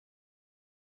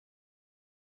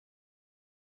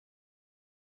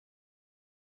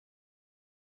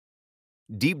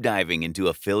Deep diving into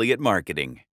affiliate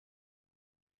marketing.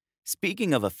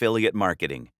 Speaking of affiliate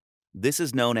marketing, this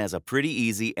is known as a pretty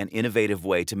easy and innovative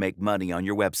way to make money on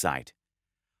your website.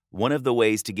 One of the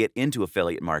ways to get into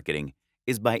affiliate marketing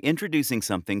is by introducing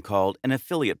something called an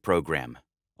affiliate program.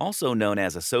 Also known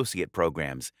as associate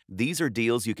programs, these are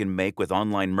deals you can make with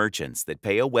online merchants that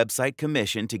pay a website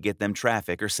commission to get them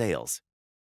traffic or sales.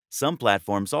 Some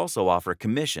platforms also offer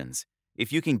commissions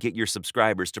if you can get your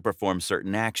subscribers to perform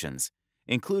certain actions,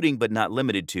 including but not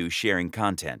limited to sharing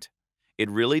content. It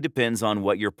really depends on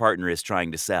what your partner is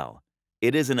trying to sell.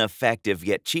 It is an effective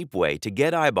yet cheap way to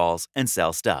get eyeballs and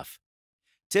sell stuff.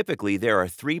 Typically, there are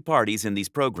three parties in these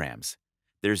programs.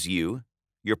 There's you,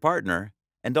 your partner,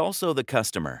 and also the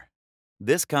customer.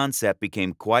 This concept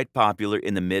became quite popular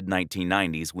in the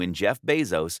mid-1990s when Jeff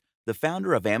Bezos, the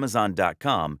founder of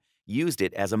Amazon.com, used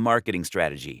it as a marketing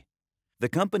strategy. The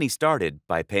company started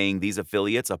by paying these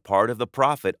affiliates a part of the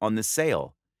profit on the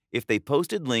sale if they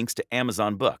posted links to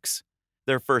Amazon Books,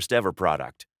 their first ever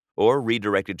product, or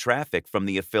redirected traffic from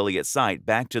the affiliate site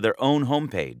back to their own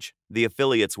homepage. The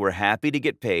affiliates were happy to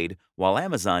get paid while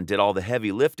Amazon did all the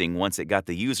heavy lifting once it got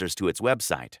the users to its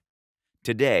website.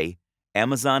 Today,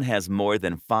 Amazon has more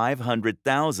than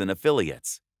 500,000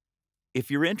 affiliates. If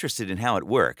you're interested in how it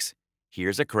works,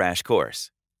 here's a crash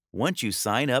course. Once you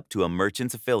sign up to a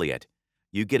merchant's affiliate,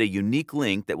 you get a unique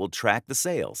link that will track the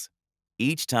sales.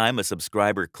 Each time a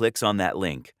subscriber clicks on that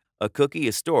link, a cookie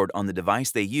is stored on the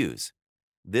device they use.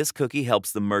 This cookie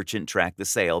helps the merchant track the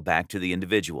sale back to the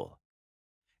individual.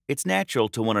 It's natural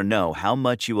to want to know how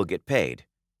much you will get paid.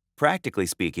 Practically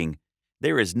speaking,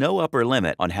 there is no upper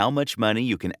limit on how much money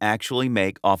you can actually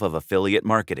make off of affiliate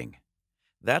marketing.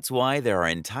 That's why there are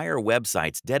entire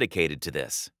websites dedicated to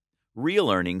this.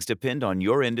 Real earnings depend on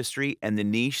your industry and the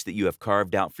niche that you have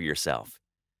carved out for yourself.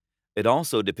 It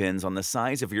also depends on the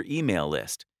size of your email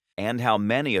list and how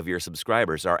many of your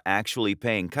subscribers are actually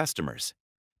paying customers,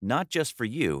 not just for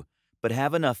you, but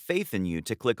have enough faith in you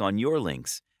to click on your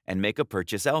links and make a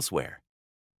purchase elsewhere.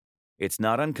 It's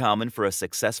not uncommon for a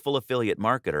successful affiliate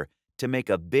marketer to make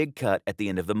a big cut at the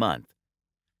end of the month.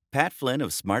 Pat Flynn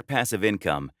of Smart Passive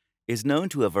Income is known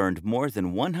to have earned more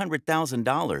than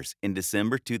 $100,000 in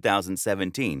December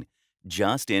 2017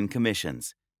 just in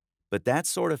commissions. But that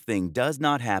sort of thing does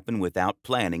not happen without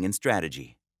planning and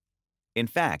strategy. In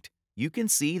fact, you can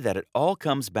see that it all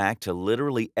comes back to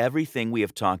literally everything we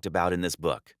have talked about in this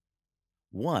book.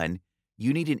 1.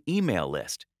 You need an email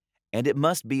list, and it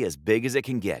must be as big as it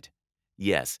can get.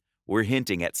 Yes, we're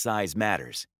hinting at size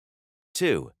matters.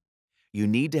 2. You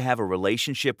need to have a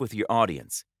relationship with your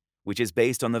audience, which is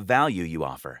based on the value you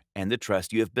offer and the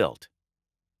trust you have built.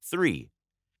 3.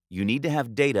 You need to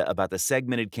have data about the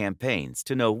segmented campaigns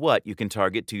to know what you can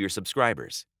target to your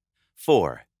subscribers.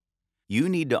 4. You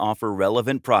need to offer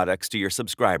relevant products to your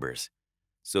subscribers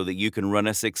so that you can run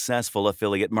a successful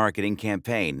affiliate marketing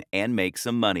campaign and make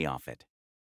some money off it.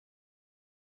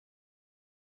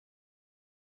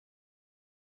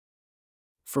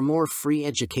 For more free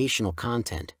educational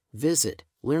content, visit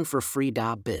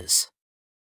learnforfree.biz.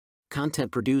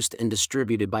 Content produced and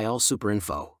distributed by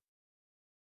AllSuperInfo.